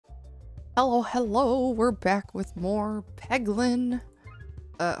Hello, hello, we're back with more Peglin.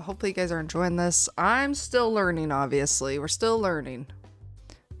 Hopefully you guys are enjoying this. I'm still learning, obviously. We're still learning.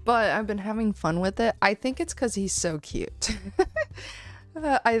 But I've been having fun with it. I think it's because he's so cute.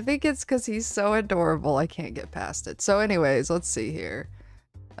 I think it's because he's so adorable. I can't get past it. So anyways, let's see here.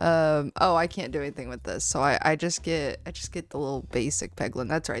 Oh, I can't do anything with this. So I just get the little basic Peglin.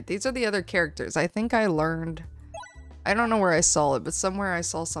 That's right. These are the other characters. I think I learned... I don't know where I saw it, but somewhere I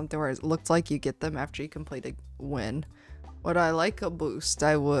saw something where it looked like you get them after you complete a win. Would I like a boost?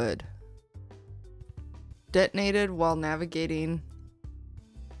 I would. Detonated while navigating.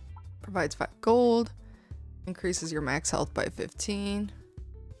 Provides 5 gold. Increases your max health by 15.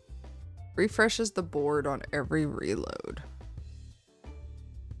 Refreshes the board on every reload.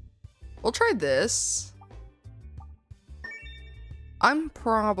 We'll try this.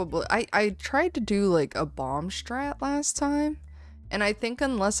 I tried to do like a bomb strat last time, and I think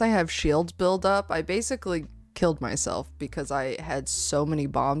unless I have shields build up, I basically killed myself because I had so many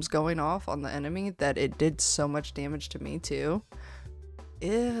bombs going off on the enemy that it did so much damage to me too.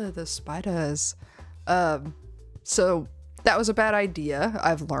 Ew, the spiders. So that was a bad idea,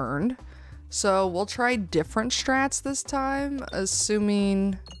 I've learned. So we'll try different strats this time,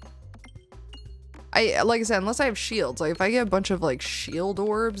 assuming... like I said, unless I have shields, like if I get a bunch of like shield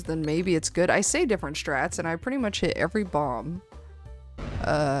orbs, then maybe it's good. I say different strats and I pretty much hit every bomb.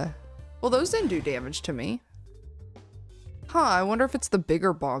 Well, those didn't do damage to me. Huh, I wonder if it's the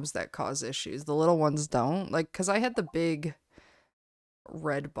bigger bombs that cause issues. The little ones don't. Like, cause I had the big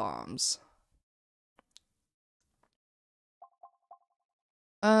red bombs.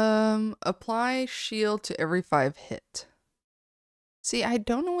 Apply shield to every 5 hit. See, I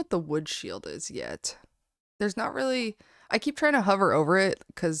don't know what the wood shield is yet. There's not really... I keep trying to hover over it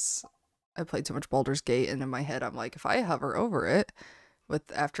because I played too much Baldur's Gate, and in my head I'm like, if I hover over it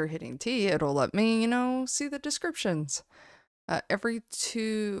after hitting T, it'll let me, you know, see the descriptions. Every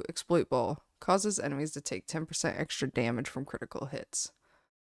 2 exploit ball causes enemies to take 10% extra damage from critical hits.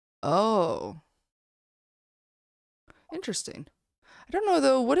 Oh. Interesting. I don't know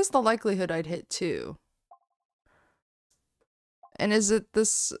though, what is the likelihood I'd hit 2? And is it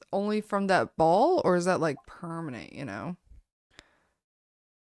this only from that ball, or is that like permanent, you know?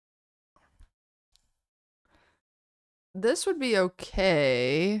 This would be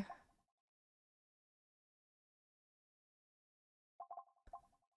okay.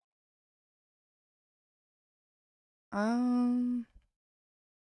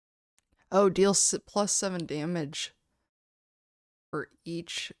 Oh, deals +7 damage for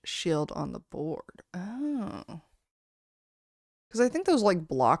each shield on the board. Oh. Because I think those like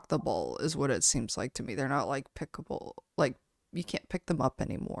block the ball is what it seems like to me. They're not like pickable. Like you can't pick them up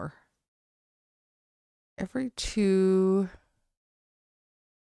anymore. Every 2...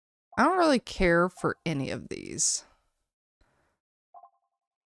 I don't really care for any of these.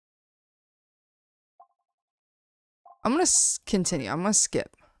 I'm gonna continue. I'm gonna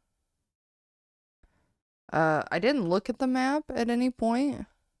skip. I didn't look at the map at any point.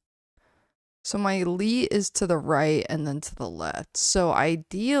 So my elite is to the right and then to the left. So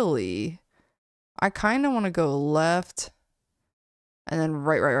ideally, I kind of want to go left and then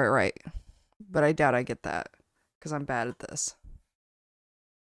right. But I doubt I get that because I'm bad at this.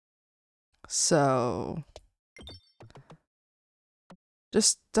 So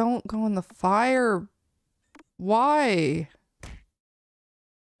just don't go in the fire. Why?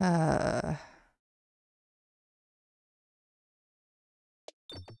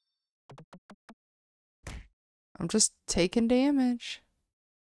 I'm just taking damage.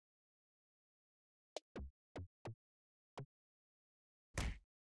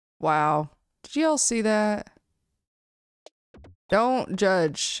 Wow. Did you all see that? Don't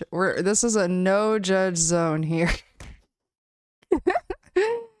judge. This is a no judge zone here.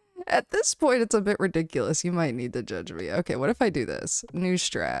 At this point, it's a bit ridiculous. You might need to judge me. Okay, what if I do this? New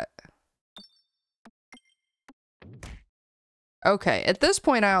strat. Okay, at this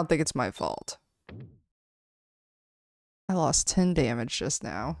point, I don't think it's my fault. I lost 10 damage just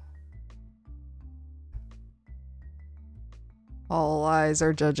now. All eyes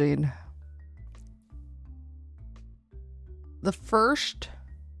are judging. The first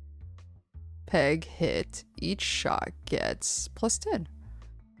peg hit, each shot gets +10.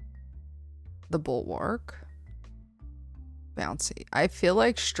 The bulwark. Bouncy. I feel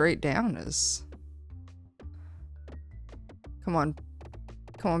like straight down is... Come on.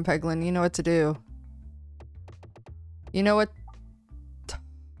 Come on, Peglin. You know what to do. You know what?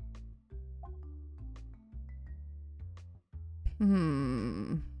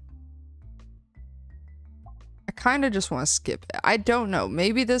 I kind of just want to skip it. I don't know.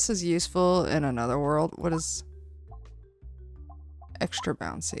 Maybe this is useful in another world. What is extra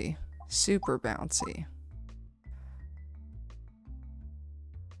bouncy? Super bouncy.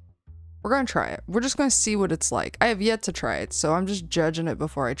 We're gonna try it. We're just gonna see what it's like. I have yet to try it, so I'm just judging it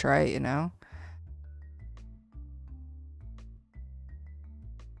before I try it, you know?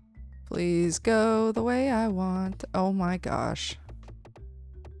 Please go the way I want. Oh my gosh.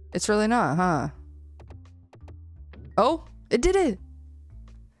 It's really not, huh? Oh, it did it!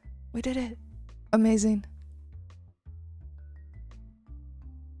 We did it. Amazing.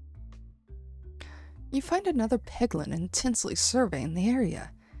 You find another Peglin intensely surveying the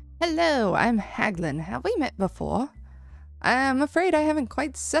area. Hello, I'm Haglin. Have we met before? I'm afraid I haven't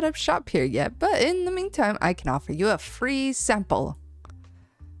quite set up shop here yet, but in the meantime, I can offer you a free sample.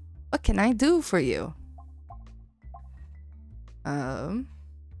 What can I do for you?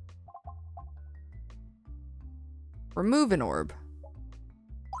 Remove an orb.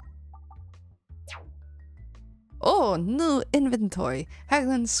 Oh, new inventory.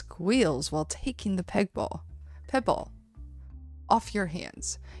 Haglin squeals while taking the pebble off your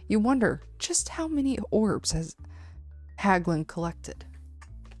hands. You wonder just how many orbs has Haglin collected.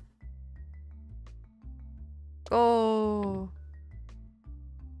 Oh.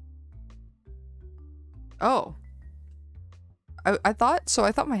 Oh. I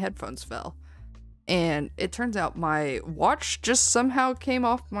thought my headphones fell. And it turns out my watch just somehow came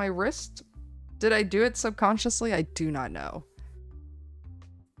off my wrist. Did I do it subconsciously? I do not know.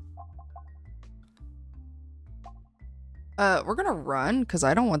 We're gonna run because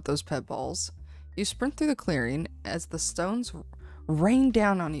I don't want those pet balls. You sprint through the clearing as the stones rain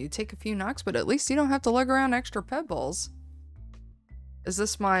down on you. Take a few knocks, but at least you don't have to lug around extra pet balls. Is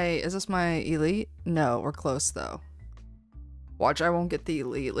this my elite? No, we're close though. Watch, I won't get the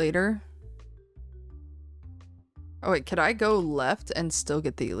elite later. Oh wait, could I go left and still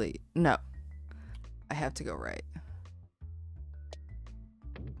get the elite? No. I have to go right.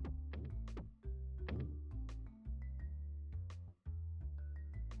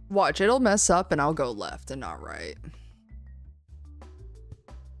 Watch, it'll mess up and I'll go left and not right.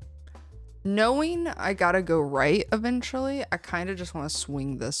 Knowing I gotta go right eventually, I kind of just want to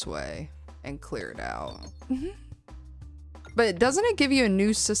swing this way and clear it out. But doesn't it give you a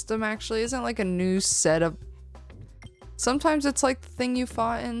new system actually? Isn't it like a new set of... Sometimes it's like the thing you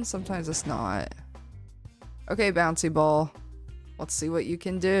fought in, sometimes it's not. Okay, bouncy ball. Let's see what you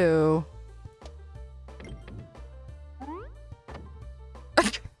can do.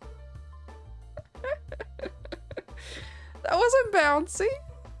 That wasn't bouncy.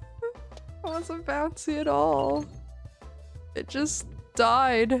 That wasn't bouncy at all. It just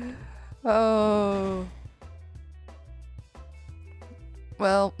died. Oh.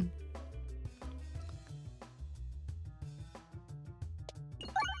 Well.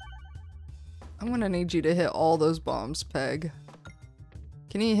 I'm gonna need you to hit all those bombs, Peg.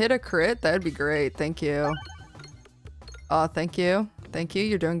 Can you hit a crit? That'd be great. Thank you. Oh, thank you. Thank you.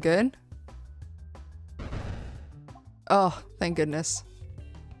 You're doing good. Oh, thank goodness.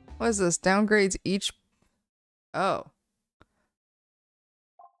 What is this? Downgrades each... Oh.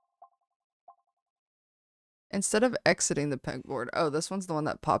 Instead of exiting the pegboard. Oh, this one's the one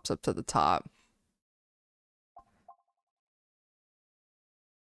that pops up to the top.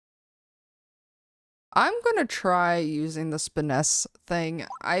 I'm gonna try using the spiness thing.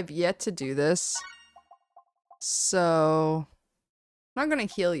 I've yet to do this. So... I'm not gonna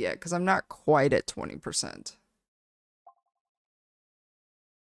heal yet because I'm not quite at 20%.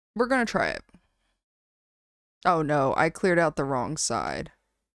 We're gonna try it. Oh no, I cleared out the wrong side.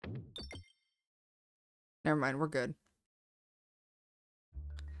 Never mind, we're good.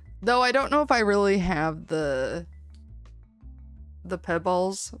 Though I don't know if I really have the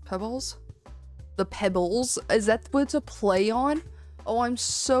pebbles. Pebbles? The pebbles? Is that what it's a play on? Oh, I'm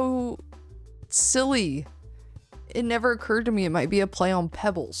so silly. It never occurred to me it might be a play on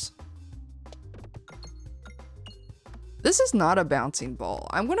pebbles. This is not a bouncing ball.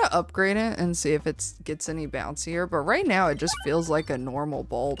 I'm gonna upgrade it and see if it gets any bouncier, but right now it just feels like a normal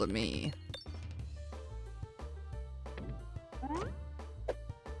ball to me.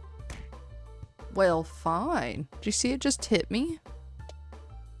 Well, fine. Do you see it just hit me?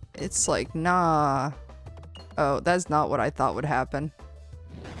 It's like, nah. Oh, that's not what I thought would happen.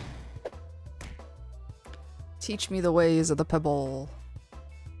 Teach me the ways of the pebble.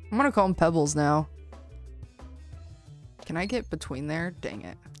 I'm gonna call them pebbles now. Can I get between there? Dang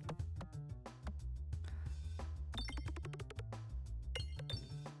it.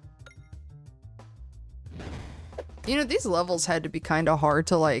 You know, these levels had to be kind of hard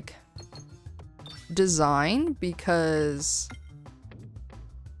to, like, design because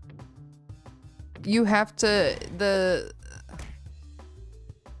you have to,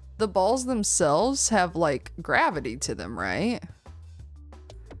 the balls themselves have like gravity to them, right?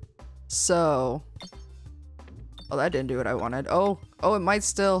 So, oh, that didn't do what I wanted. Oh, it might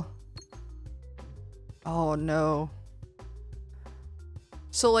still. Oh no.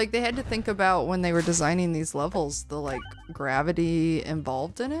 So like they had to think about when they were designing these levels, the like gravity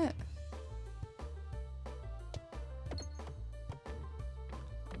involved in it.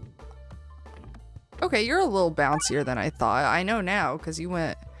 Okay, you're a little bouncier than I thought. I know now because you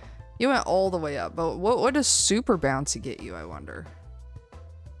went all the way up. But what does super bouncy get you, I wonder?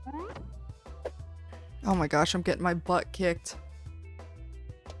 Oh my gosh, I'm getting my butt kicked.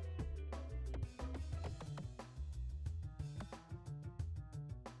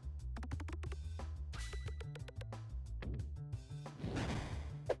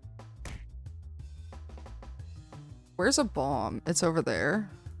 Where's a bomb? It's over there.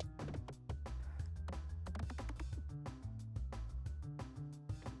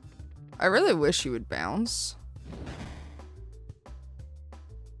 I really wish you would bounce.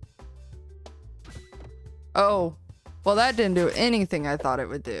 Oh, well that didn't do anything I thought it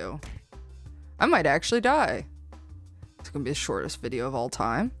would do. I might actually die. It's gonna be the shortest video of all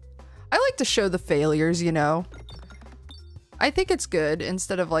time. I like to show the failures, you know. I think it's good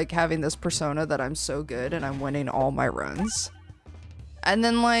instead of like having this persona that I'm so good and I'm winning all my runs. And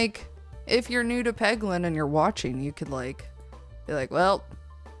then like, if you're new to Peglin and you're watching, you could like, be like, well,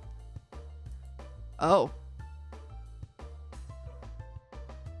 oh.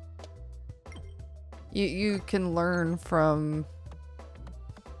 You can learn from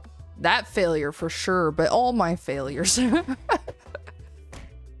that failure for sure, but all my failures.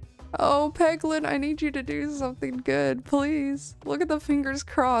 Oh, Peglin, I need you to do something good, please. Look at the fingers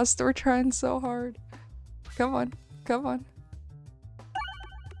crossed. We're trying so hard. Come on, come on.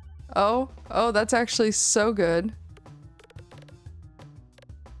 Oh, that's actually so good.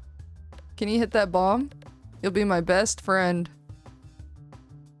 Can you hit that bomb? You'll be my best friend.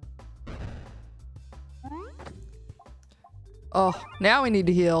 Oh, now we need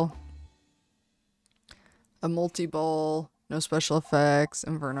to heal. A multi-ball, no special effects,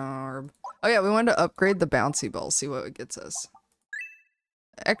 Inferno Orb. Oh yeah, we wanted to upgrade the bouncy ball, see what it gets us.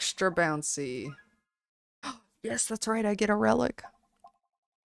 Extra bouncy. Yes, that's right, I get a relic.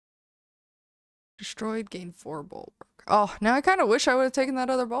 Destroyed, gain 4 bulwark. Oh, now I kind of wish I would have taken that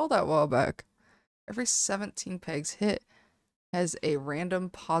other ball that while back. Every 17 pegs hit has a random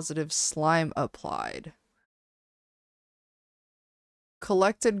positive slime applied.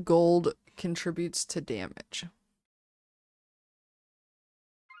 Collected gold contributes to damage.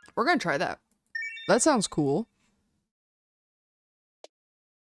 We're gonna try that. That sounds cool.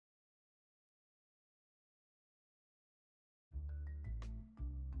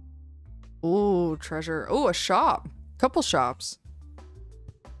 Ooh, treasure. Ooh, a shop. Couple shops.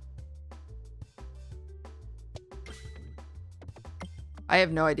 I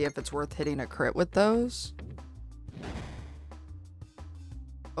have no idea if it's worth hitting a crit with those.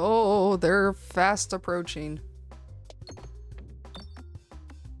 Oh, they're fast approaching.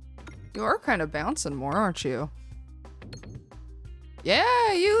 You are kind of bouncing more, aren't you?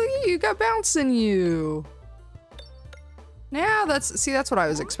 Yeah, you got bounce in you. Now that's what I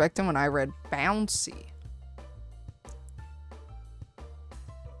was expecting when I read bouncy.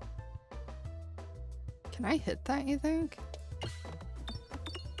 Can I hit that, you think?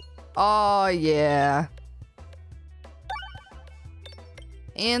 Oh, yeah.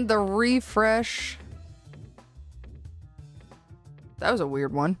 And the refresh. That was a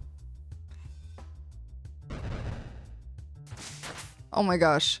weird one. Oh my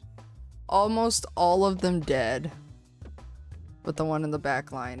gosh. Almost all of them dead. With the one in the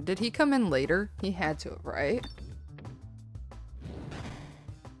back line. Did he come in later? He had to, right?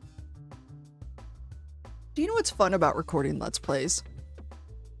 Do you know what's fun about recording Let's Plays?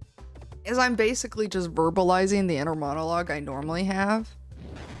 Is I'm basically just verbalizing the inner monologue I normally have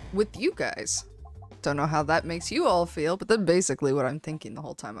with you guys. Don't know how that makes you all feel, but that's basically what I'm thinking the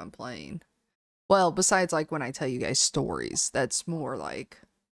whole time I'm playing. Well, besides like when I tell you guys stories, that's more like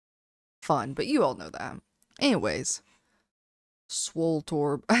fun, but you all know that. Anyways, Swole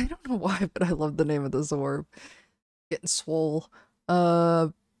Orb. I don't know why, but I love the name of this orb. Getting swole.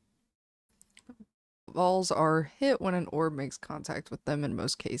 Balls are hit when an orb makes contact with them in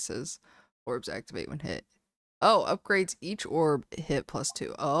most cases. Orbs activate when hit. Oh, upgrades each orb hit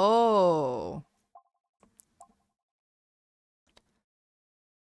 +2. Oh.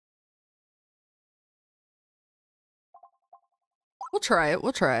 We'll try it.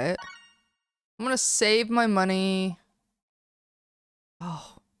 We'll try it. I'm gonna save my money.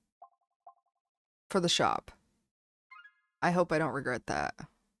 Oh. For the shop. I hope I don't regret that.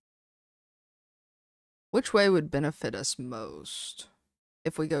 Which way would benefit us most?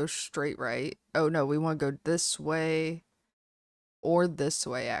 If we go straight right. Oh no, we want to go this way. Or this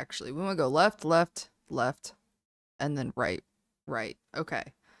way, actually. We want to go left, left, left. And then right, right.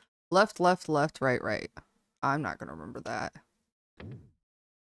 Okay. Left, left, left, right, right. I'm not going to remember that.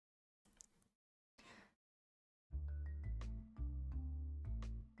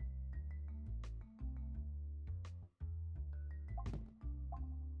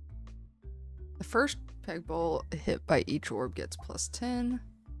 The first peg ball hit by each orb gets +10.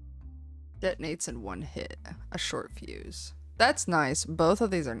 Detonates in one hit. A short fuse. That's nice. Both of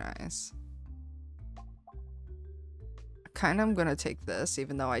these are nice. Kind of I'm gonna take this,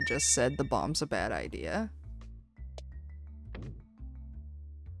 even though I just said the bomb's a bad idea.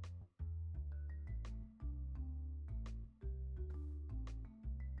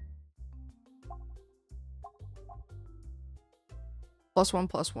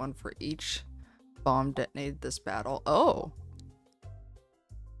 +1/+1 for each bomb detonated this battle. Oh!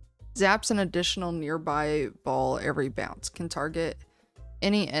 Zaps an additional nearby ball every bounce. Can target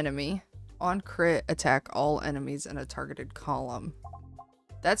any enemy. On crit, attack all enemies in a targeted column.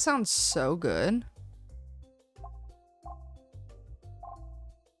 That sounds so good.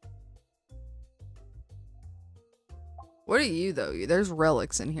 What are you, though? There's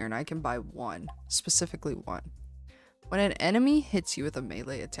relics in here, and I can buy one. Specifically one. When an enemy hits you with a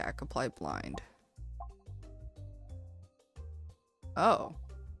melee attack, apply blind. Oh.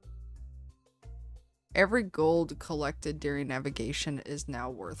 Every gold collected during navigation is now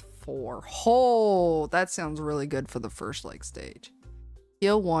worth 4. Oh, that sounds really good for the first stage.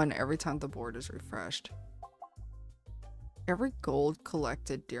 Heal 1 every time the board is refreshed. Every gold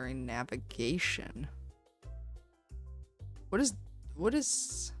collected during navigation. What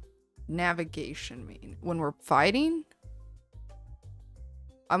does navigation mean? When we're fighting?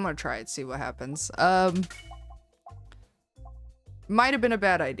 I'm gonna try it, see what happens. Might have been a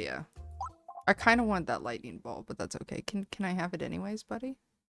bad idea. I kind of want that lightning ball, but that's okay. Can I have it anyways, buddy?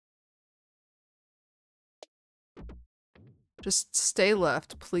 Just stay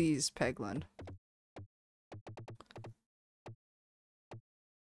left, please, Peglin.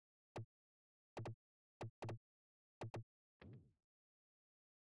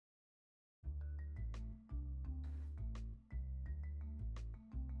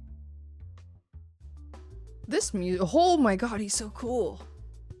 This music, oh my god, he's so cool.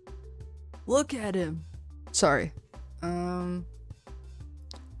 Look at him. Sorry. I'm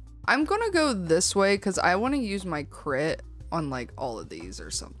gonna go this way because I want to use my crit on like all of these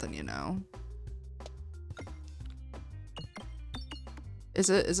or something, you know? Is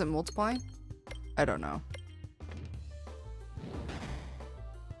it multiplying? I don't know.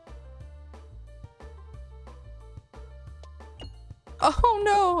 Oh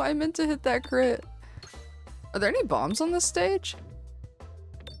no, I meant to hit that crit. Are there any bombs on this stage?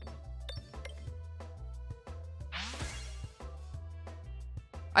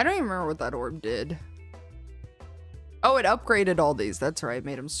 I don't even remember what that orb did. Oh, it upgraded all these. That's right,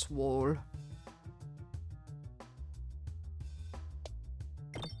 made them swole.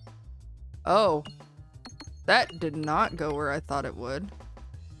 Oh. That did not go where I thought it would.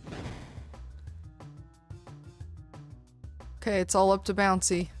 Okay, it's all up to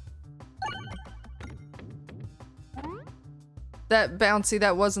Bouncy. That Bouncy,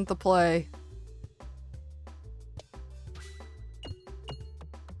 that wasn't the play.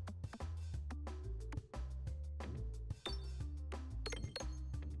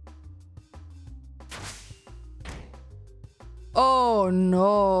 Oh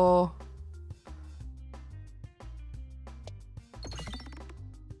no.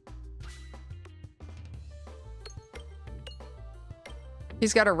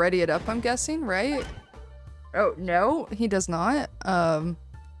 He's got to ready it up, I'm guessing, right? Oh, no, he does not.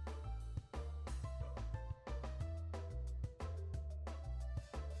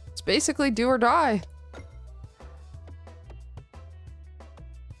 It's basically do or die.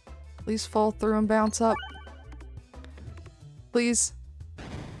 Please fall through and bounce up. Please.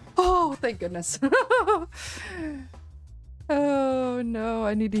 Oh, thank goodness. Oh no,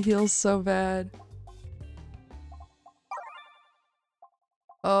 I need to heal so bad.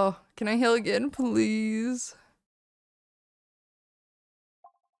 Oh, can I heal again, please?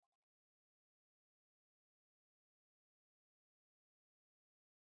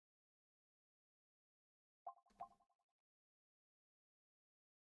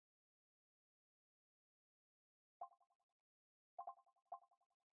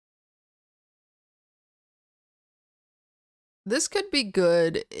 This could be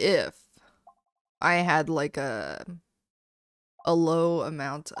good if I had like a low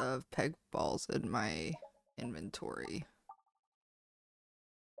amount of peg balls in my inventory.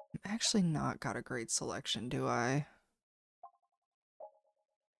 I've actually not got a great selection, do I?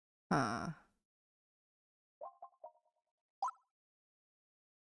 Huh.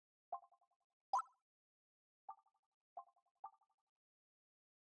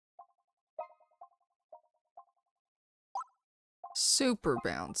 Super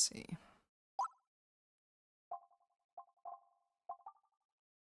bouncy.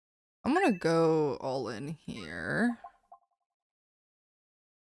 I'm gonna go all in here.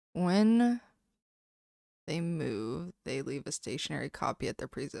 When they move, they leave a stationary copy at their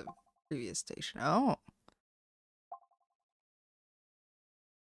previous station. Oh.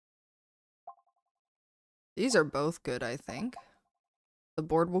 These are both good, I think. The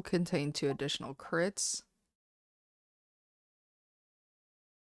board will contain 2 additional crits.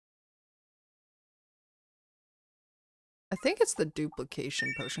 I think it's the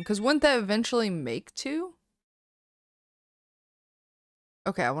duplication potion, because wouldn't that eventually make 2?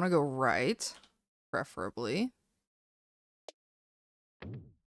 Okay, I want to go right, preferably.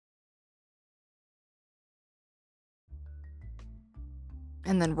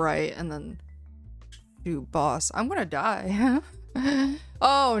 And then right, and then shoot, boss. I'm gonna die.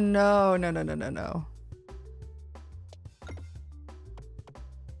 Oh no, no, no, no, no, no.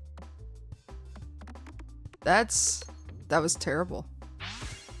 That was terrible.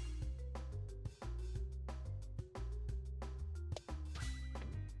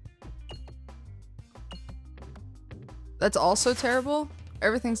 That's also terrible?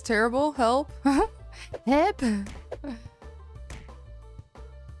 Everything's terrible? Help? Help!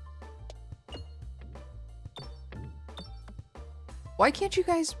 Why can't you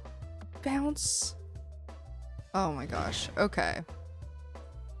guys bounce? Oh my gosh. Okay.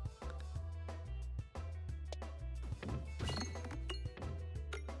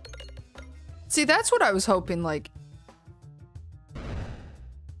 See, that's what I was hoping, like...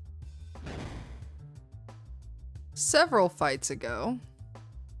 several fights ago.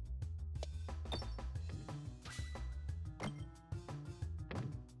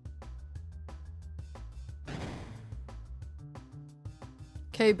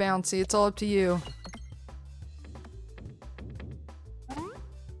 Okay, Bouncy, it's all up to you.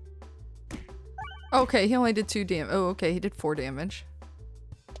 Okay, he only did 2 damage. Oh, okay, he did 4 damage.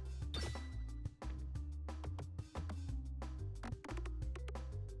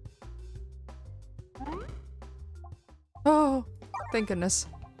 Oh, thank goodness.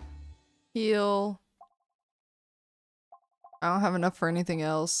 Heal. I don't have enough for anything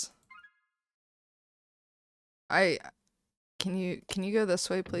else. Can you go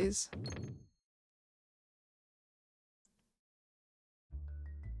this way, please?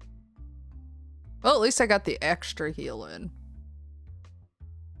 Well, at least I got the extra heal in.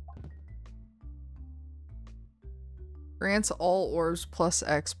 Grants all orbs plus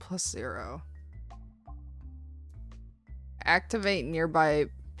X plus 0. Activate nearby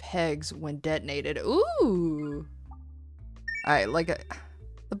pegs when detonated. Ooh! Alright, like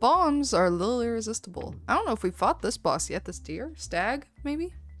the bombs are a little irresistible. I don't know if we fought this boss yet. This deer? Stag,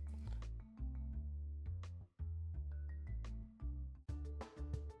 maybe?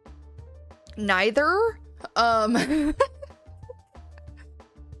 Neither?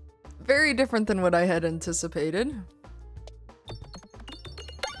 Very different than what I had anticipated.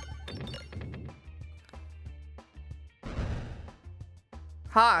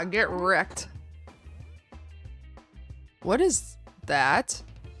 Ha, get wrecked. What is that?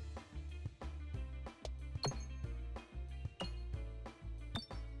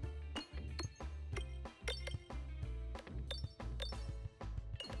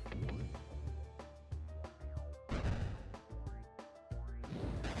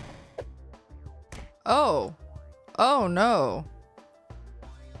 Oh. Oh no.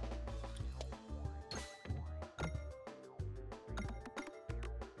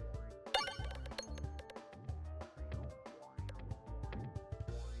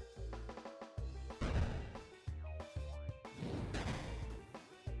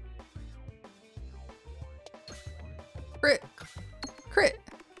 Crit. Crit.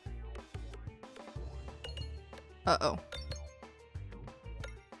 Uh-oh.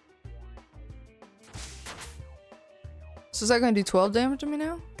 So is that going to do 12 damage to me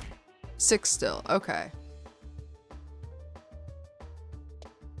now? 6 still. Okay.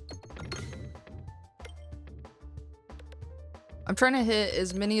 I'm trying to hit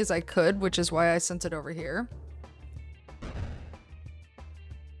as many as I could, which is why I sent it over here.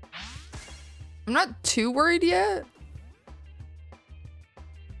 I'm not too worried yet.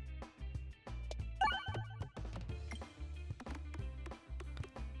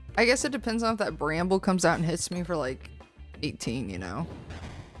 I guess it depends on if that bramble comes out and hits me for like 18, you know?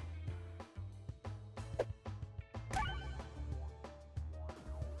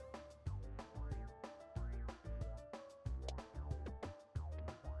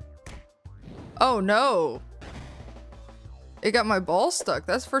 Oh no! It got my ball stuck.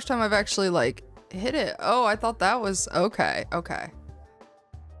 That's the first time I've actually like hit it. Oh, I thought that was okay. Okay.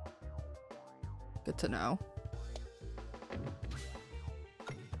 Good to know.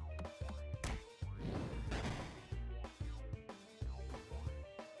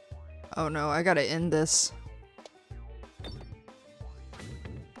 Oh no, I gotta end this.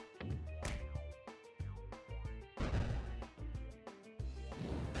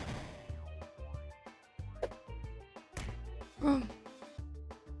 Come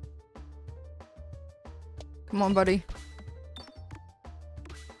on, buddy.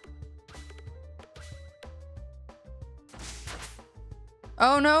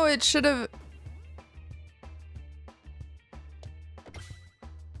 Oh no, it should have.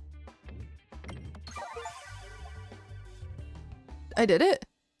 I did it.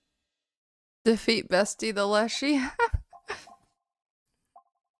 Defeat Bestie the Leshy.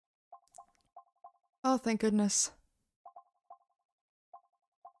 Oh, thank goodness.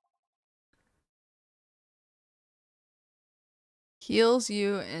 Heals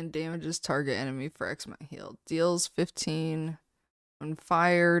you and damages target enemy for X amount healed. Deals 15 when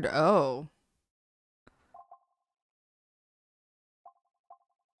fired. Oh.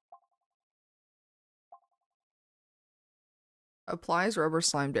 Applies rubber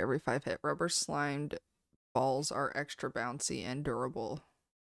slime to every 5 hit. Rubber slimed balls are extra bouncy and durable.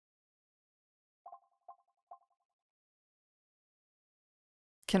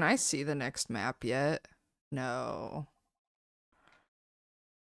 Can I see the next map yet? No.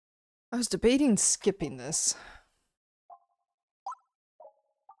 I was debating skipping this.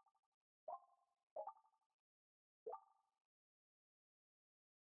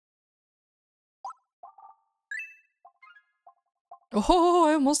 Oh,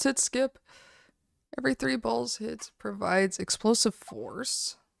 I almost hit skip. Every 3 balls hits provides explosive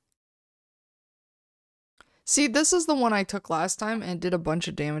force. See, this is the one I took last time and did a bunch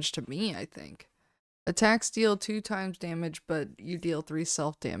of damage to me, I think. Attacks deal 2 times damage, but you deal 3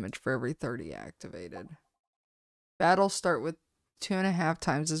 self-damage for every 30 activated. Battles start with 2.5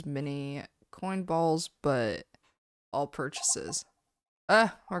 times as many coin balls, but all purchases.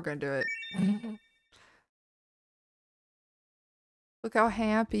 We're gonna do it. Look how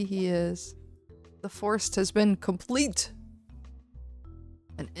happy he is. The forest has been complete.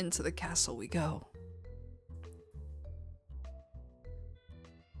 And into the castle we go.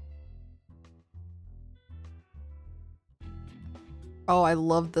 Oh, I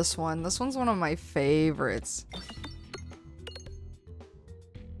love this one. This one's one of my favorites.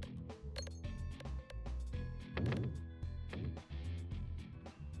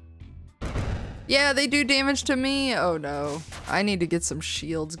 Yeah, they do damage to me. Oh no. I need to get some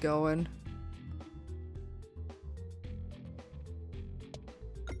shields going.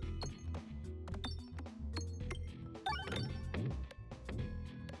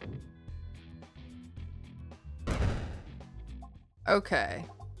 Okay.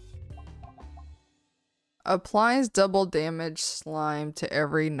 Applies double damage slime to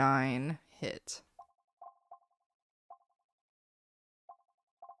every 9 hit.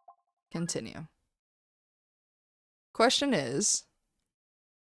 Continue. Question is,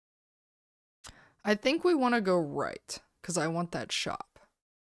 I think we want to go right, because I want that shop.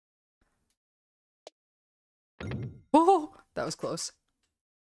 Oh, that was close.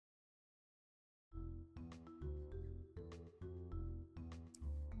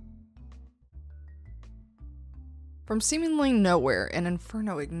 From seemingly nowhere, an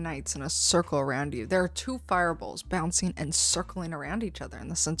inferno ignites in a circle around you. There are 2 fireballs bouncing and circling around each other in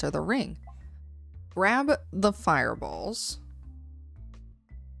the center of the ring. Grab the fireballs.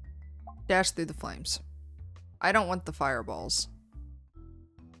 Dash through the flames. I don't want the fireballs.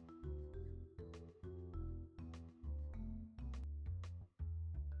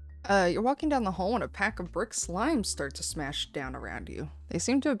 You're walking down the hall when a pack of brick slimes start to smash down around you. They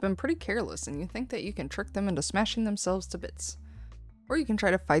seem to have been pretty careless, and you think that you can trick them into smashing themselves to bits. Or you can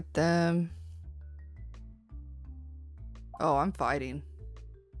try to fight them. Oh, I'm fighting.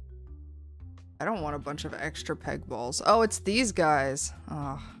 I don't want a bunch of extra peg balls. Oh, it's these guys.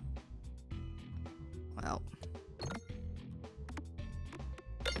 Oh. Well.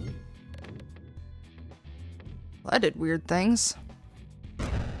 Well, I did weird things.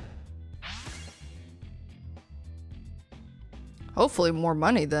 Hopefully more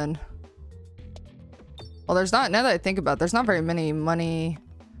money then. Well, there's not, now that I think about it, there's not very many money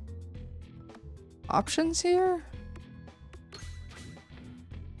options here?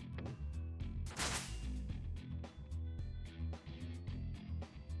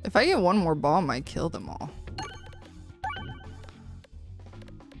 If I get one more ball, I might kill them all.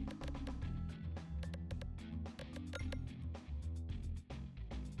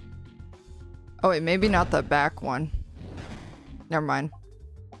 Oh wait, maybe not the back one. Never mind.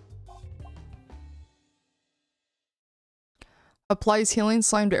 Applies healing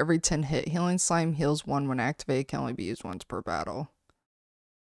slime to every 10 hit. Healing slime heals 1 when activated. Can only be used once per battle.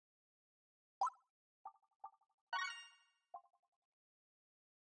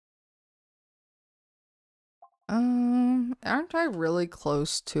 Aren't I really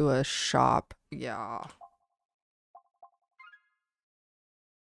close to a shop? Yeah.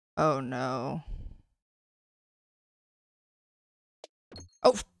 Oh no.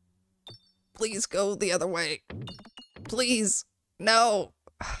 Oh! Please go the other way. Please. No.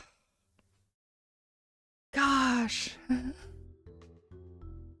 Gosh.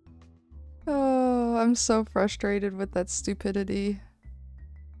 Oh, I'm so frustrated with that stupidity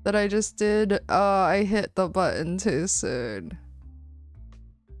that I just did. I hit the button too soon.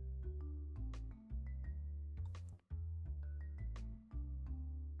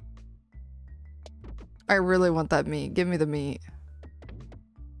 I really want that meat. Give me the meat.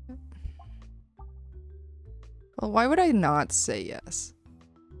 Well, why would I not say yes?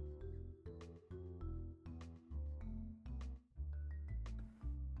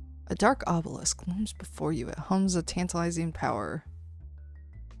 A dark obelisk looms before you. It hums a tantalizing power.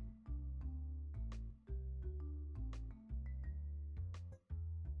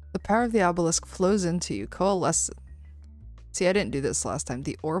 The power of the obelisk flows into you. Coalesce. See, I didn't do this last time.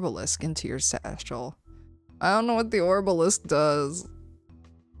 The orbelisk into your satchel. I don't know what the orbelisk does.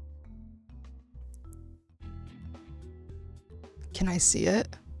 Can I see it?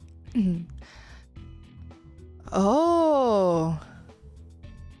 Oh.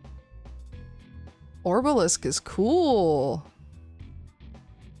 Orbelisk is cool.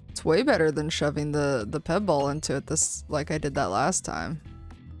 It's way better than shoving the peb ball into it this like I did that last time.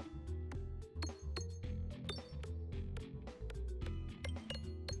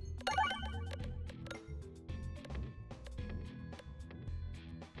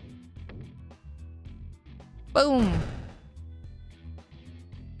 Boom.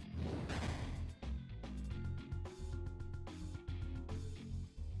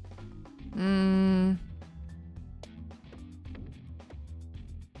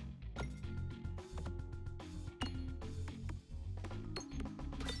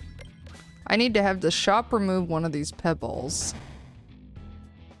 I need to have the shop remove one of these pebbles.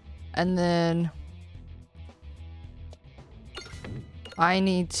 And then I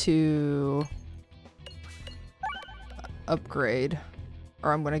need to upgrade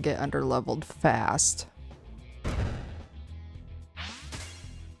or I'm gonna get under-leveled fast.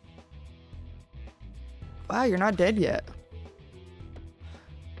 Wow, you're not dead yet.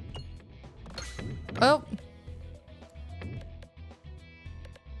 Oh.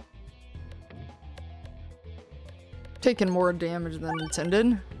 Taking more damage than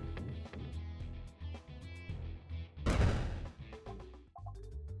intended.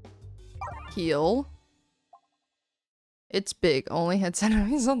 Heal. It's big, only hits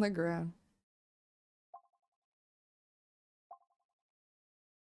enemies on the ground.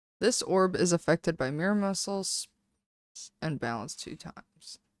 This orb is affected by mirror muscles and balance 2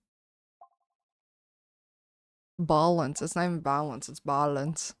 times. Balance. It's not even balance, it's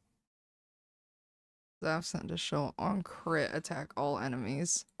balance. Absent to show on crit attack all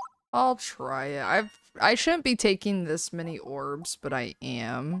enemies. I'll try it. I shouldn't be taking this many orbs, but I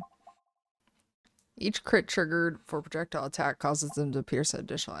am. Each crit triggered for projectile attack causes them to pierce an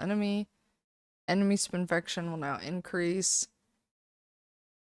additional enemy. Enemy spinfection will now increase.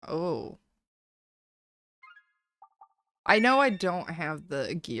 Oh. I know I don't have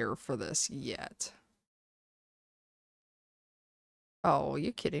the gear for this yet. Oh, are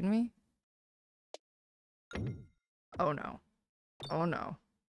you kidding me? Oh no. Oh no.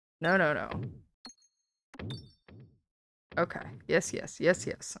 No, no, no. Okay. Yes, yes, yes,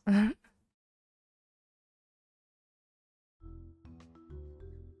 yes.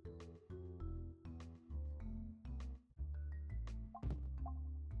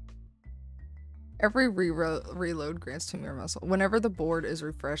 Every reload grants 2 mirror muscle. Whenever the board is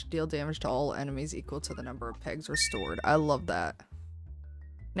refreshed, deal damage to all enemies equal to the number of pegs restored. I love that.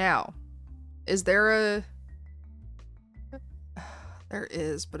 Now, is there a... There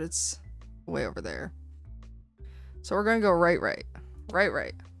is, but it's way over there. So we're gonna go right, right. Right,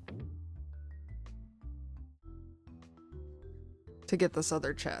 right. to get this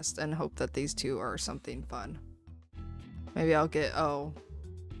other chest and hope that these two are something fun. Maybe I'll get, oh.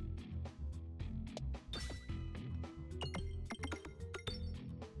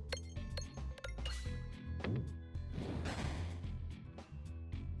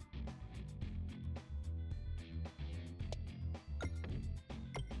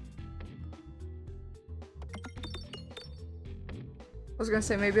 I was gonna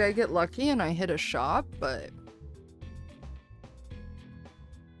say maybe I get lucky and I hit a shop, but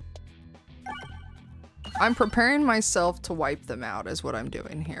I'm preparing myself to wipe them out is what I'm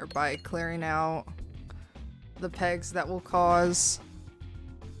doing here by clearing out the pegs that will cause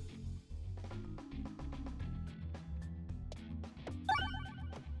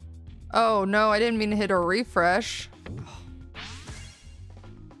oh no, I didn't mean to hit a refresh.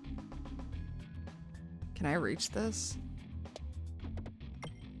 Can I reach this?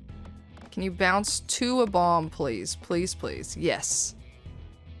 Can you bounce to a bomb, please? Please, please. Yes.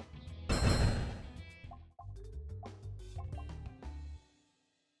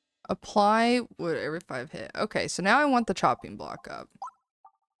 Apply wood every 5 hit. Okay, so now I want the chopping block up.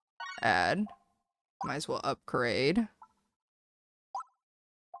 Add. Might as well upgrade.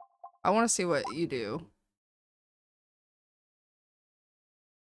 I want to see what you do.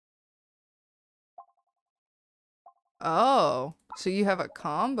 Oh, so you have a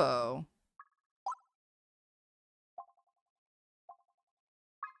combo.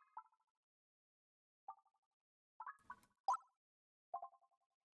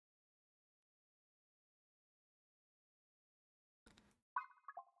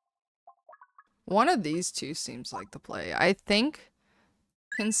 One of these two seems like the play. I think,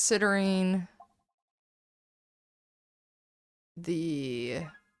 considering the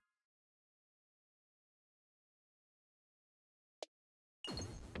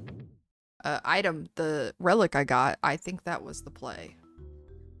item, the relic I got, I think that was the play.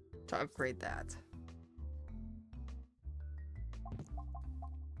 To upgrade that.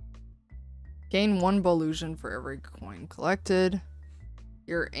 Gain 1 Bolusion for every coin collected.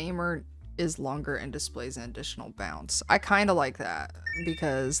 Your aimer is longer and displays an additional bounce. I kind of like that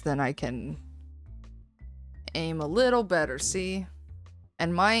because then I can aim a little better, see?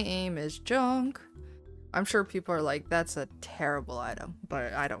 And my aim is junk. I'm sure people are like, that's a terrible item,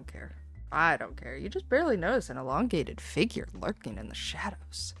 but I don't care. I don't care. You just barely notice an elongated figure lurking in the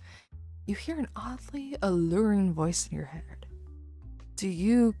shadows. You hear an oddly alluring voice in your head. Do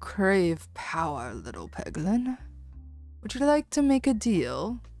you crave power, little Peglin? Would you like to make a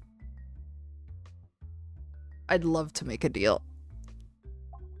deal? I'd love to make a deal.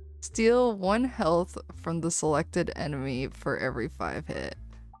 Steal 1 health from the selected enemy for every 5 hit.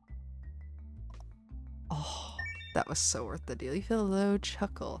 Oh, that was so worth the deal. You feel a low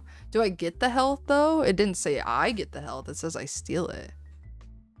chuckle. Do I get the health though? It didn't say I get the health. It says I steal it.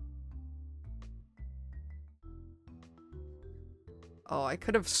 Oh, I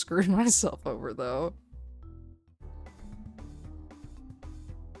could have screwed myself over though.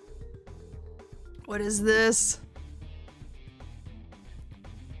 What is this?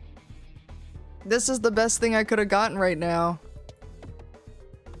 This is the best thing I could have gotten right now.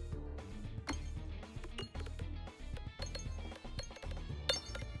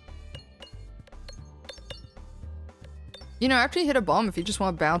 You know, after you hit a bomb, if you just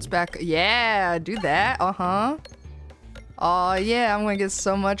want to bounce back, yeah, do that. Uh-huh. Oh yeah, I'm gonna get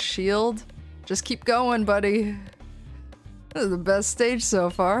so much shield. Just keep going, buddy. This is the best stage so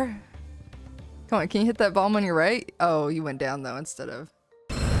far. Come on, can you hit that bomb on your right? Oh, you went down though instead of...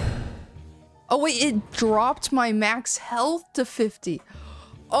 Oh wait, it dropped my max health to 50.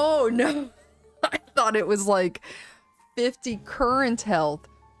 Oh no. I thought it was like 50 current health.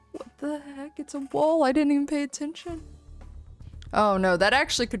 What the heck? It's a wall. I didn't even pay attention. Oh no, that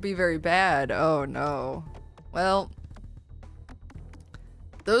actually could be very bad. Oh no. Well,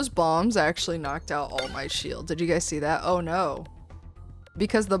 those bombs actually knocked out all my shield. Did you guys see that? Oh no.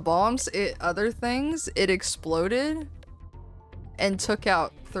 Because the bombs, other things, it exploded and took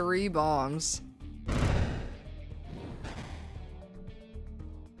out 3 bombs.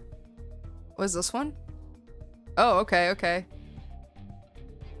 Was this one? Oh, okay, okay.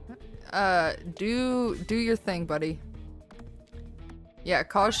 Do your thing, buddy. Yeah,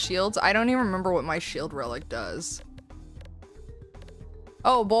 cause shields. I don't even remember what my shield relic does.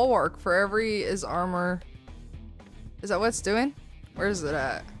 Oh, bulwark for every is armor. Is that what it's doing? Where is it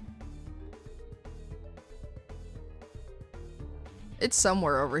at? It's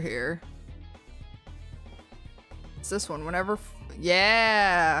somewhere over here. It's this one. Whenever,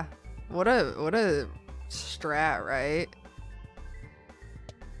 yeah. What a strat, right?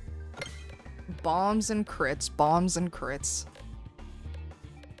 Bombs and crits. Bombs and crits.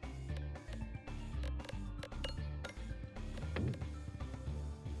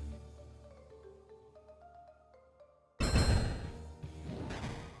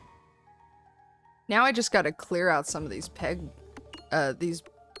 Now I just gotta clear out some of these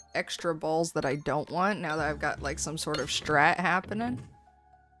extra balls that I don't want, now that I've got like some sort of strat happening.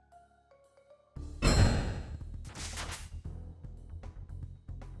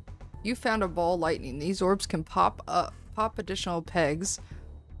 You found a ball lightning. These orbs can pop additional pegs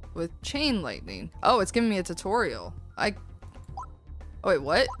with chain lightning. Oh, it's giving me a tutorial. Oh wait,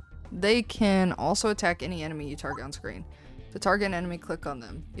 what? They can also attack any enemy you target on screen. To target an enemy, click on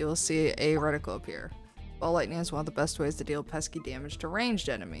them. You will see a reticle appear. Ball lightning is one of the best ways to deal pesky damage to ranged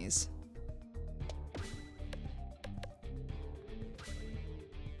enemies.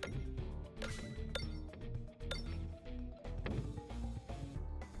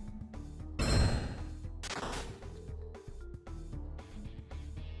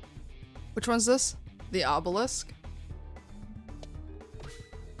 Which one's this? The obelisk?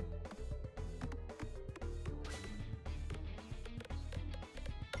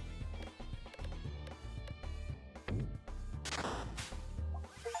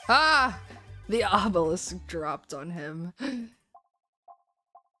 Ah! The obelisk dropped on him.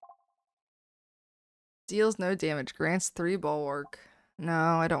 Deals no damage. Grants 3 bulwark. No,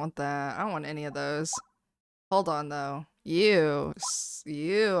 I don't want that. I don't want any of those. Hold on, though. You,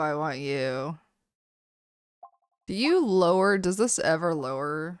 I want you. Do you lower? Does this ever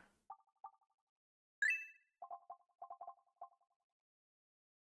lower?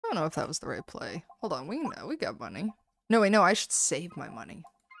 I don't know if that was the right play. Hold on, we got money. No, wait, no, I should save my money.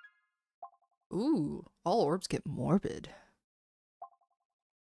 Ooh, all orbs get morbid.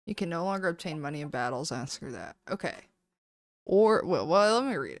 You can no longer obtain money in battles. Screw that. Okay. Or, well, let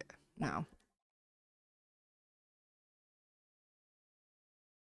me read it now.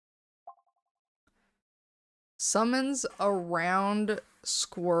 Summons a round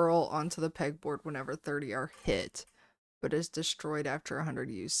squirrel onto the pegboard whenever 30 are hit, but is destroyed after 100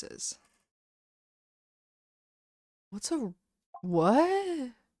 uses. What's a...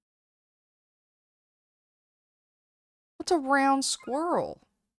 what? What's a round squirrel?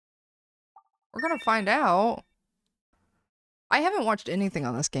 We're gonna find out. I haven't watched anything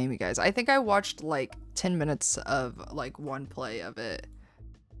on this game, you guys. I think I watched like 10 minutes of like one play of it.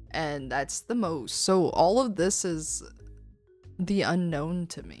 And that's the most. So all of this is the unknown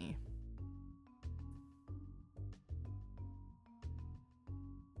to me.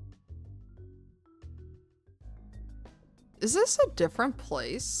 Is this a different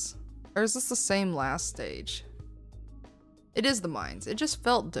place? Or is this the same last stage? It is the mines. It just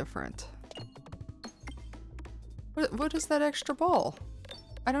felt different. What is that extra ball?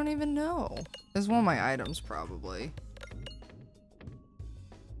 I don't even know. It's one of my items, probably.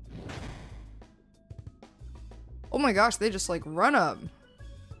 Oh my gosh, they just like run up.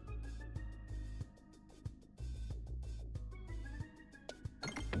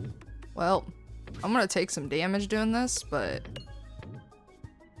 Well, I'm gonna take some damage doing this, but...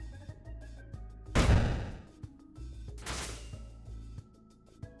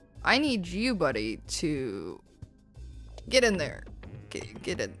 I need you, buddy, to get in there.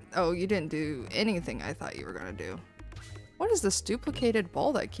 Get in. Oh, you didn't do anything I thought you were gonna do. What is this duplicated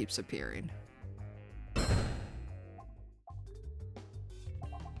ball that keeps appearing?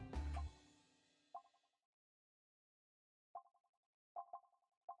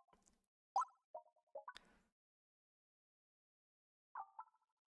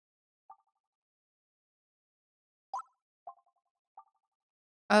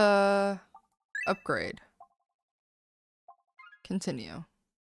 Upgrade. Continue.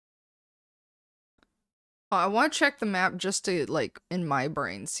 Oh, I want to check the map just to, like, in my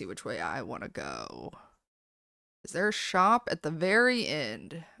brain, see which way I want to go. Is there a shop at the very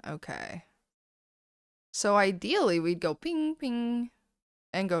end? Okay. So ideally, we'd go ping, ping,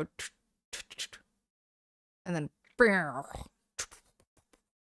 and go, and then,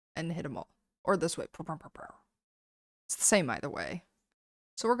 and hit them all. Or this way. It's the same either way.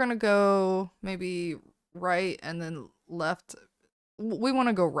 So we're gonna go maybe right and then left. We want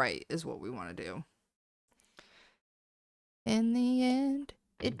to go right is what we want to do. In the end,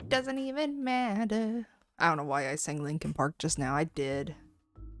 it doesn't even matter. I don't know why I sang Linkin Park just now. I did.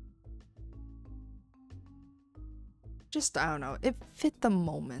 Just, I don't know. It fit the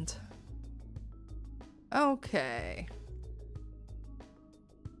moment. Okay.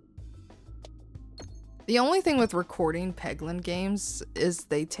 The only thing with recording Peglin games is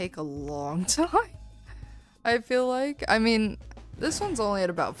they take a long time. I feel like. I mean, this one's only at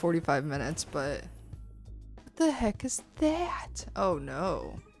about 45 minutes, but... what the heck is that? Oh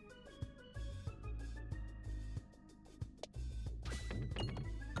no.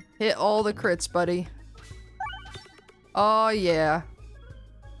 Hit all the crits, buddy. Oh yeah.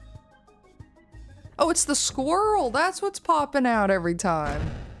 Oh, it's the squirrel. That's what's popping out every time.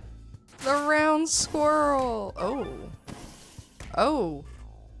 The round squirrel. Oh. Oh.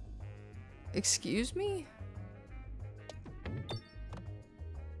 Excuse me?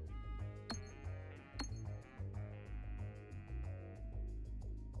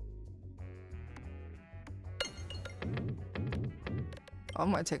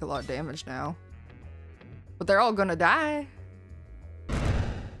 I'm gonna take a lot of damage now. But they're all gonna die.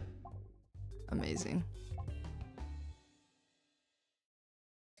 Amazing.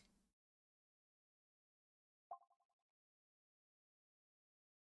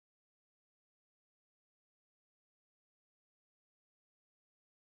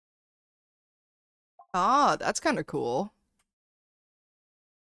 Ah, that's kind of cool.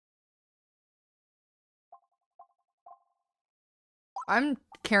 I'm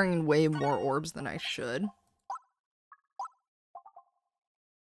carrying way more orbs than I should.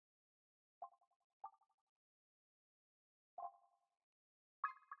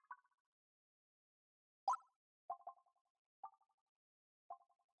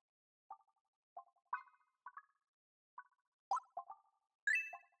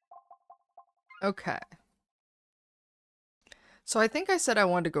 Okay. So I think I said I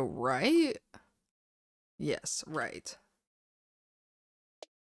wanted to go right. Yes, right.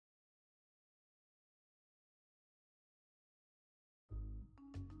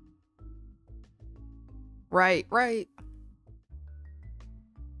 Right, right.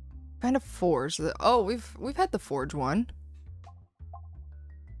 Kind of forge. Oh, we've had the forge one.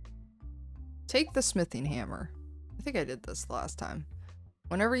 Take the smithing hammer. I think I did this last time.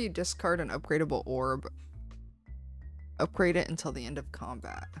 Whenever you discard an upgradable orb, upgrade it until the end of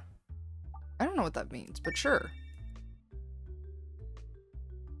combat. I don't know what that means, but sure.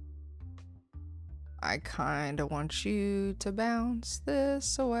 I kinda want you to bounce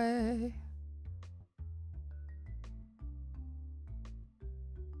this away.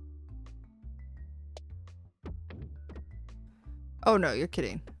 Oh no, you're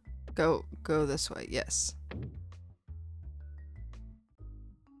kidding. Go this way, yes.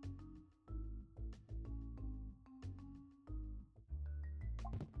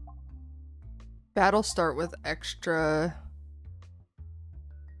 Battle start with extra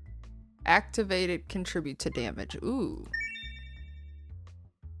activated contribute to damage. Ooh.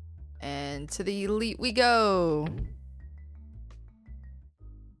 And to the elite we go.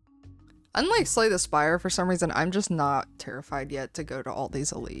 Unlike Slay the Spire, for some reason, I'm just not terrified yet to go to all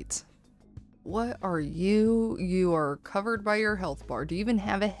these elites. What are you? You are covered by your health bar. Do you even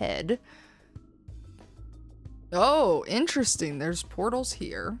have a head? Oh, interesting. There's portals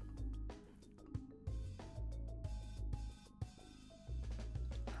here.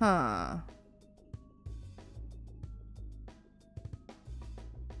 Huh.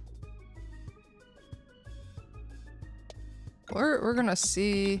 We're gonna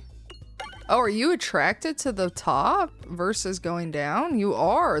see. Oh, are you attracted to the top versus going down? You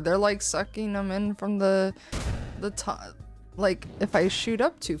are. They're like sucking them in from the top. Like if I shoot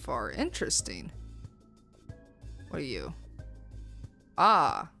up too far. Interesting. What are you?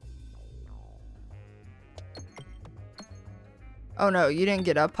 Ah. Oh no, you didn't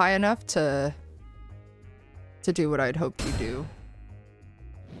get up high enough to do what I'd hoped you do.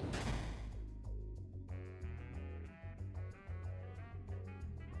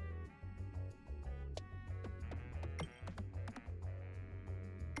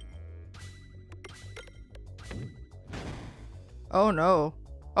 Oh no.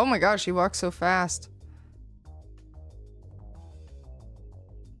 Oh my gosh, he walks so fast.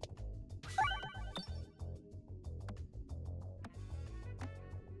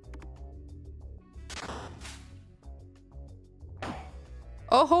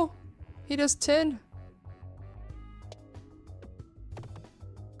 Oh, he does 10.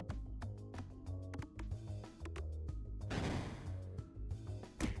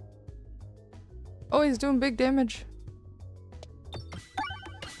 Oh, he's doing big damage.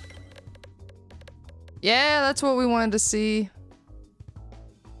 Yeah, that's what we wanted to see.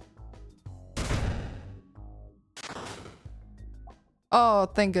 Oh,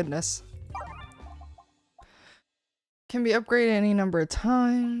 thank goodness. Can be upgraded any number of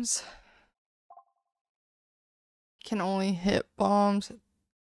times. Can only hit bombs.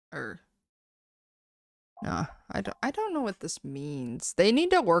 Or nah, I don't know what this means. They need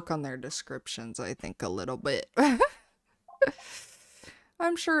to work on their descriptions, I think, a little bit.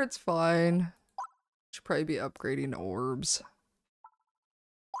 I'm sure it's fine. Should probably be upgrading orbs.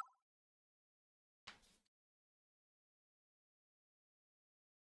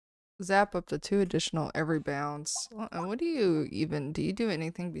 Zap up to 2 additional every bounce. What do you even... Do you do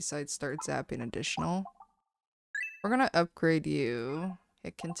anything besides start zapping additional? We're gonna upgrade you.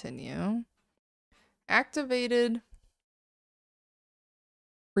 Hit continue. Activated.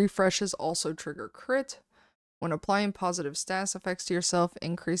 Refreshes also trigger crit. When applying positive status effects to yourself,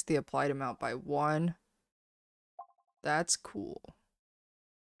 increase the applied amount by 1. That's cool.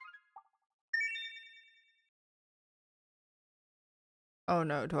 Oh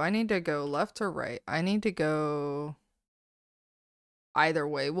no, do I need to go left or right? I need to go... Either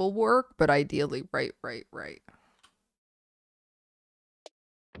way will work, but ideally right, right, right.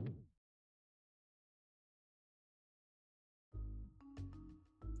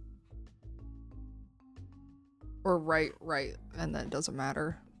 Or right, right, and that doesn't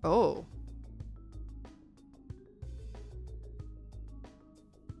matter. Oh.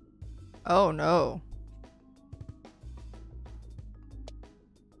 Oh no.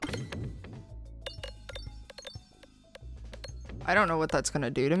 I don't know what that's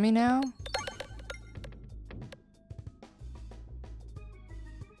gonna do to me now.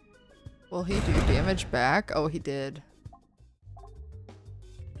 Will he do damage back? Oh, he did.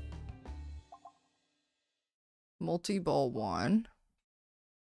 Multi-ball 1.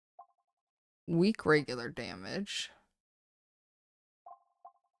 Weak regular damage.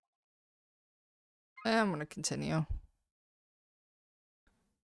 I'm gonna continue.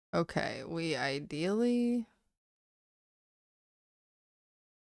 Okay, we ideally...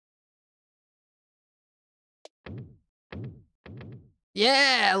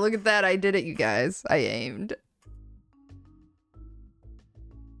 Yeah, look at that. I did it, you guys. I aimed.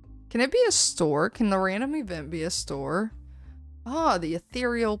 Can it be a store? Can the random event be a store? Ah, the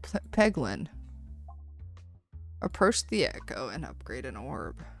ethereal Peglin. Approach the echo and upgrade an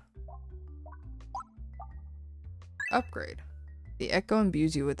orb. Upgrade. The echo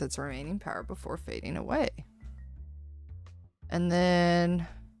imbues you with its remaining power before fading away. And then...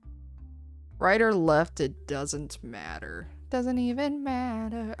 right or left, it doesn't matter. Doesn't even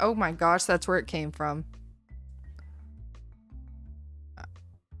matter. Oh my gosh, that's where it came from.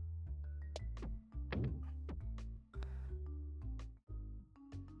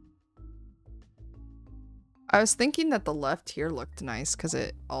 I was thinking that the left here looked nice because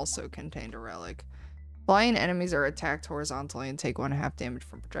it also contained a relic. Flying enemies are attacked horizontally and take 1/2 damage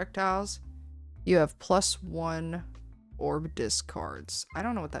from projectiles. You have +1 orb discards. I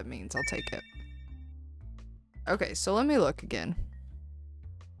don't know what that means. I'll take it. Okay, so let me look again.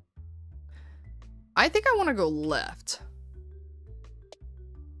 I think I want to go left.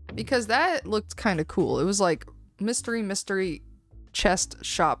 Because that looked kind of cool. It was like mystery chest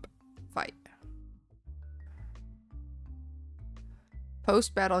shop fight.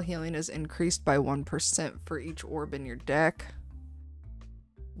 Post-battle healing is increased by 1% for each orb in your deck.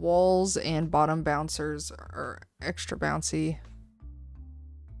 Walls and bottom bouncers are extra bouncy.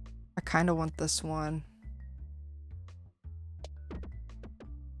 I kind of want this one.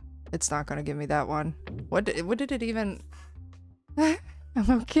 It's not going to give me that one. What did it even...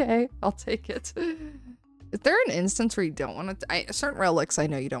 Okay, I'll take it. Is there an instance where you don't want to... certain relics I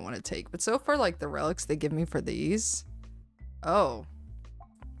know you don't want to take, but so far, like, the relics they give me for these... Oh.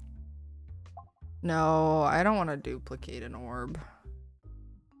 No, I don't want to duplicate an orb.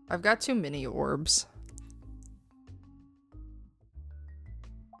 I've got too many orbs.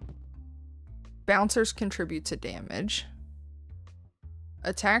 Bouncers contribute to damage.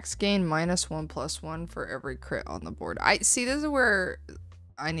 Attacks gain -1/+1 for every crit on the board. I see, this is where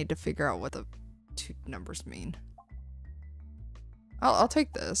I need to figure out what the two numbers mean. I'll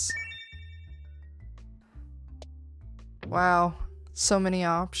take this. Wow, so many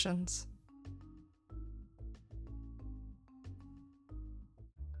options.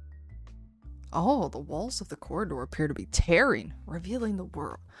 Oh, the walls of the corridor appear to be tearing, revealing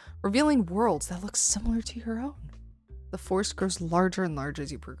worlds that look similar to your own. The forest grows larger and larger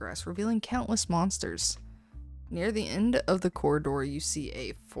as you progress, revealing countless monsters. Near the end of the corridor, you see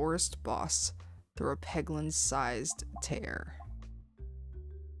a forest boss through a Peglin-sized tear.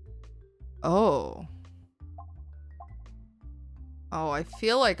 Oh. Oh, I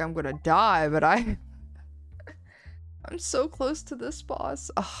feel like I'm gonna die, but I'm so close to this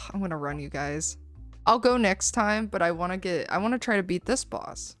boss. Ugh, I'm gonna run, you guys. I'll go next time, but I wanna try to beat this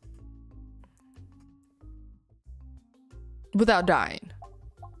boss. Without dying.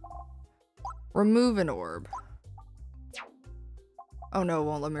 Remove an orb. Oh no, it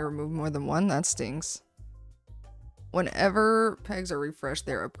won't let me remove more than one. That stings. Whenever pegs are refreshed,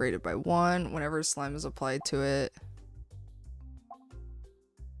 they're upgraded by 1. Whenever slime is applied to it.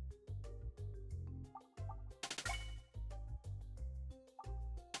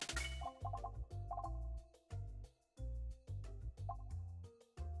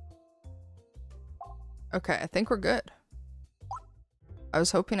 Okay, I think we're good. I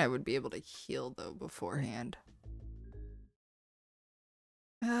was hoping I would be able to heal though beforehand.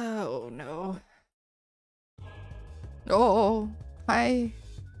 Oh no. Oh, hi.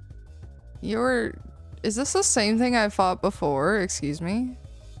 Is this the same thing I fought before? Excuse me?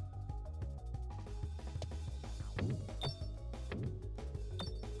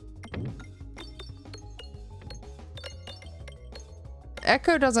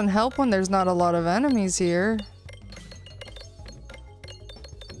 Echo doesn't help when there's not a lot of enemies here.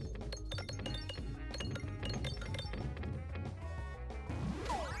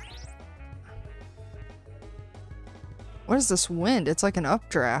 What is this wind? It's like an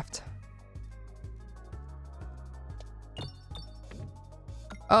updraft.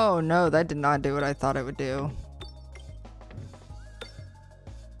 Oh no, that did not do what I thought it would do.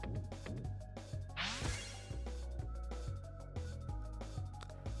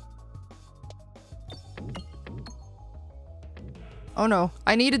 Oh no,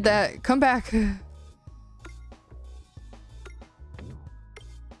 I needed that. Come back.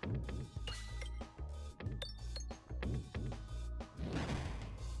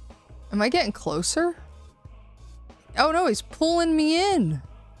 Am I getting closer? Oh no, he's pulling me in.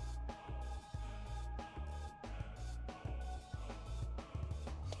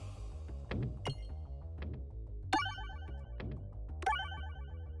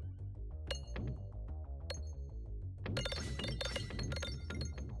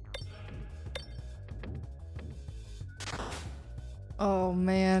 Oh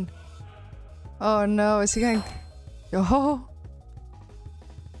man. Oh no, is he going? Oh.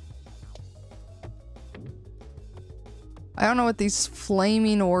 I don't know what these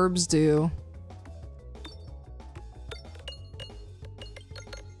flaming orbs do.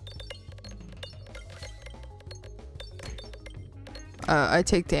 I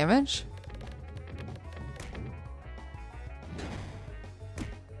take damage?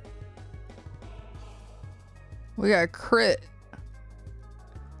 We got crit.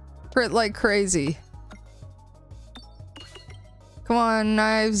 Crit like crazy. Come on,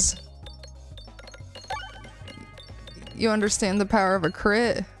 knives. You understand the power of a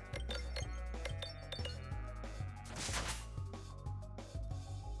crit?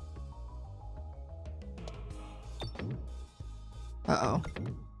 Uh-oh.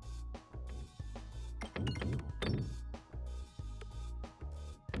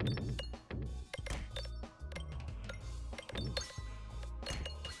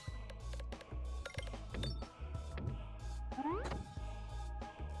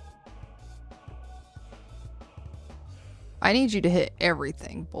 I need you to hit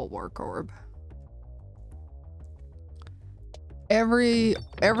everything, Bulwark Orb. Every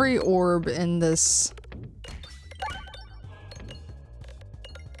orb in this.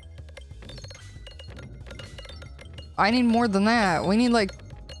 I need more than that. We need like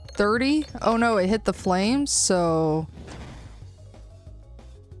 30? Oh no, it hit the flames, so...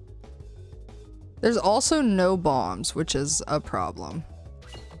 There's also no bombs, which is a problem.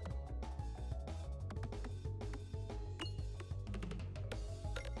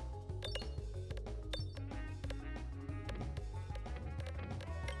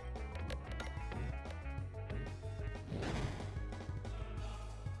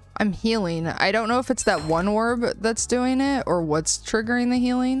 I'm healing. I don't know if it's that one orb that's doing it or what's triggering the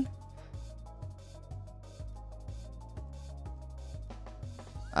healing.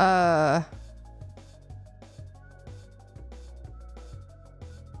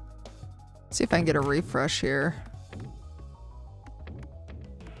 See if I can get a refresh here.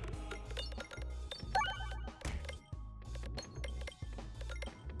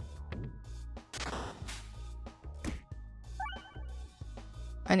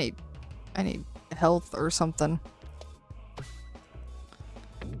 I need health or something.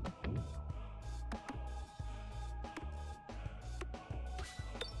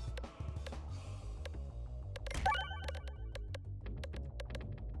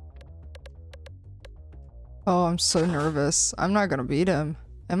 Oh, I'm so nervous. I'm not gonna beat him.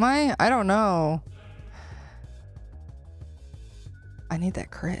 Am I? I don't know. I need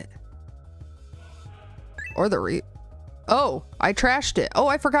that crit. Or the Oh, I trashed it. Oh,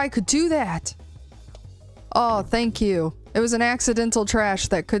 I forgot I could do that. Oh, thank you. It was an accidental trash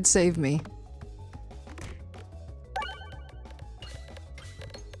that could save me.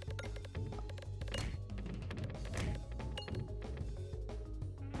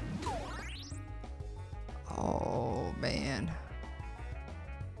 Oh, man.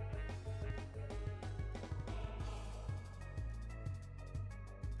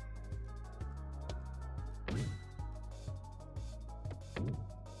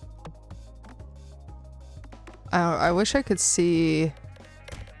 I wish I could see.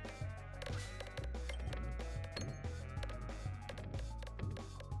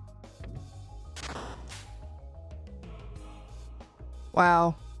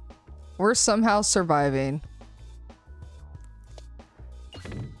 Wow. We're somehow surviving.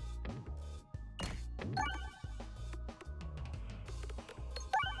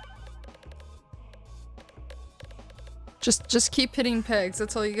 Just keep hitting pegs.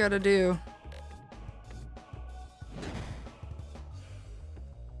 That's all you gotta do.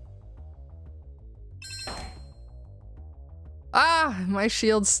 Ah, my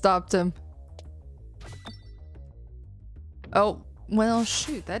shield stopped him. Oh, well,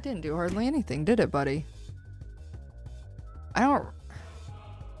 shoot, that didn't do hardly anything, did it, buddy? I don't...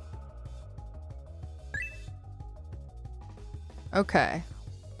 Okay.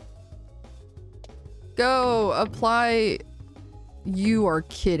 Go, apply... You are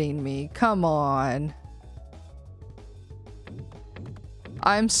kidding me. Come on.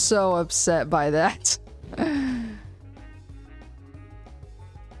 I'm so upset by that.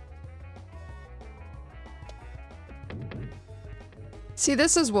 See,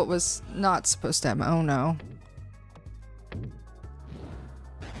 this is what was not supposed to happen. Oh no.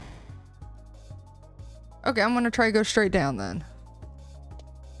 Okay, I'm gonna try to go straight down then.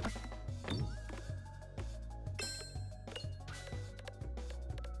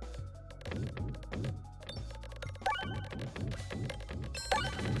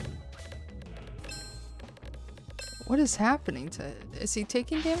 What is happening to it? Is he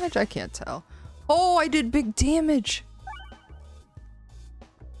taking damage? I can't tell. Oh, I did big damage!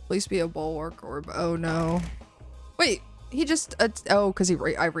 Please be a bulwark orb. Oh no. Wait, he just oh, because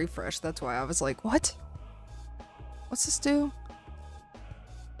I refreshed. That's why I was like, what? What's this do?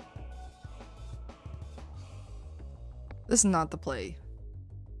 This is not the play.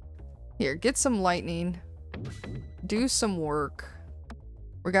 Here, get some lightning. Do some work.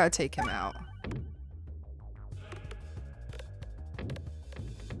 We gotta take him out.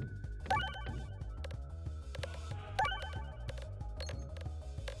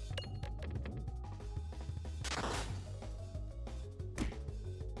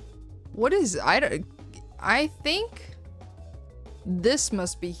 What is... I think this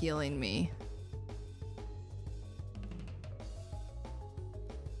must be healing me.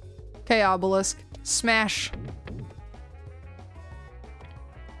 Okay, obelisk. Smash.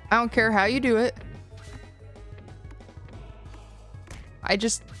 I don't care how you do it. I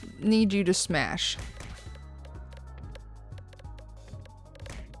just need you to smash.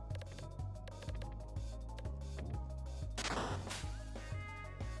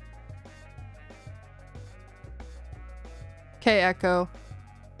 Okay, Echo.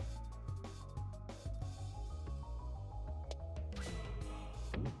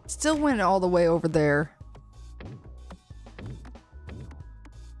 Still went all the way over there.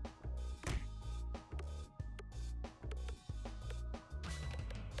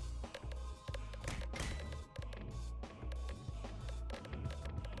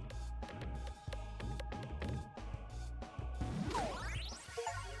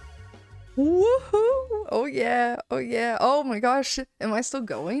 Woohoo! Oh yeah, oh yeah. Oh my gosh, am I still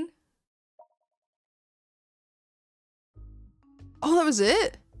going? Oh, that was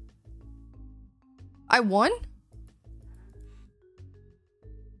it? I won?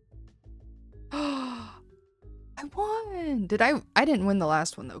 I won! I didn't win the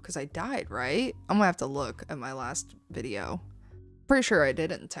last one though, because I died, right? I'm gonna have to look at my last video. Pretty sure I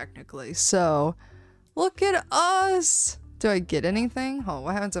didn't technically, so look at us! Do I get anything? Oh,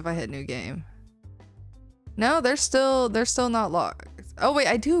 what happens if I hit new game? No, they're still not locked. Oh wait,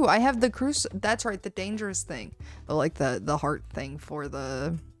 I do. I have the cruise. That's right, the dangerous thing. Like the heart thing for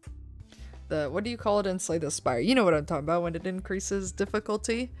the what do you call it in Slay the Spire? You know what I'm talking about when it increases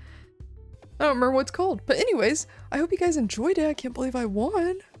difficulty. I don't remember what it's called. But anyways, I hope you guys enjoyed it. I can't believe I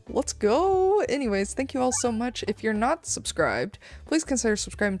won. Let's go. Anyways, thank you all so much. If you're not subscribed, please consider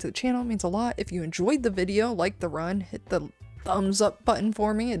subscribing to the channel. It means a lot. If you enjoyed the video, like the run, hit the thumbs up button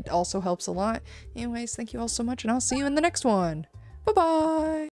for me. It also helps a lot. Anyways, thank you all so much, and I'll see you in the next one. Bye-bye.